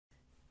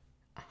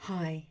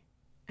Hi,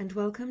 and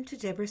welcome to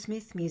Deborah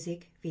Smith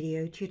Music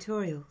Video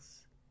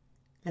Tutorials,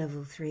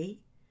 Level 3,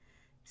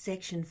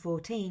 Section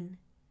 14,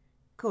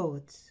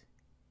 Chords.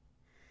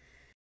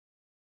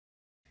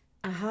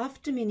 A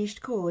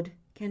half-diminished chord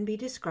can be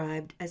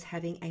described as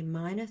having a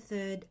minor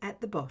third at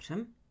the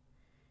bottom.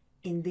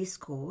 In this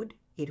chord,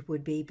 it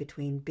would be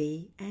between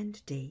B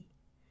and D.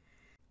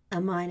 A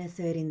minor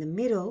third in the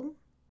middle,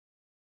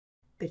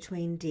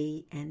 between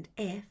D and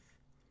F,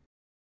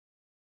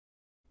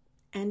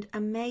 and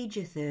a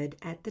major third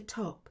at the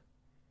top,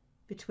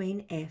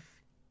 between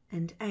F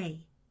and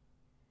A.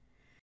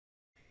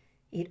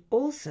 It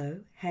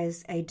also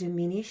has a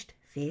diminished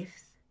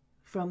fifth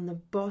from the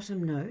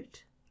bottom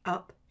note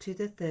up to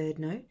the third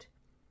note,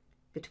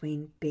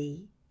 between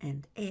B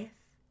and F,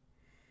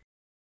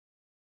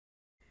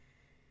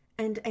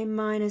 and a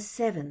minor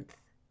seventh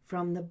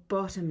from the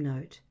bottom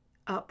note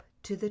up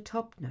to the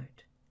top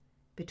note,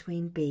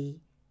 between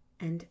B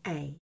and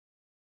A.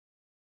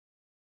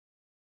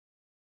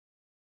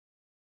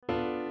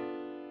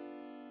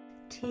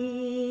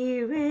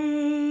 Ti,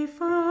 re,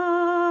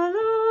 fa,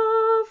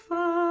 la,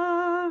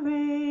 fa,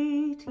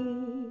 re,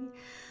 ti,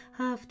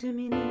 half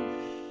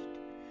diminished.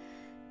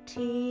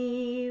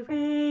 Ti,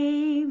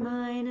 re,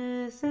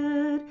 minor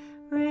third,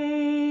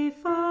 re,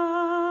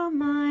 fa,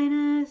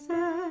 minor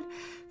third,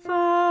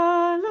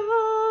 fa,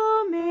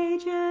 la,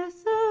 major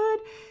third,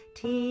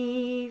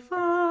 ti,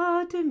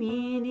 fa,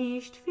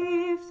 diminished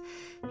fifth,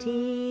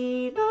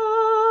 ti,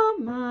 la,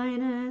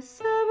 minor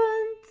seventh.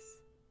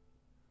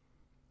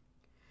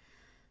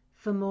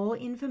 For more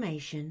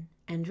information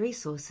and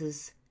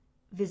resources,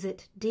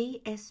 visit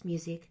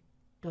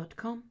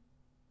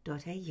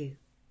dsmusic.com.au.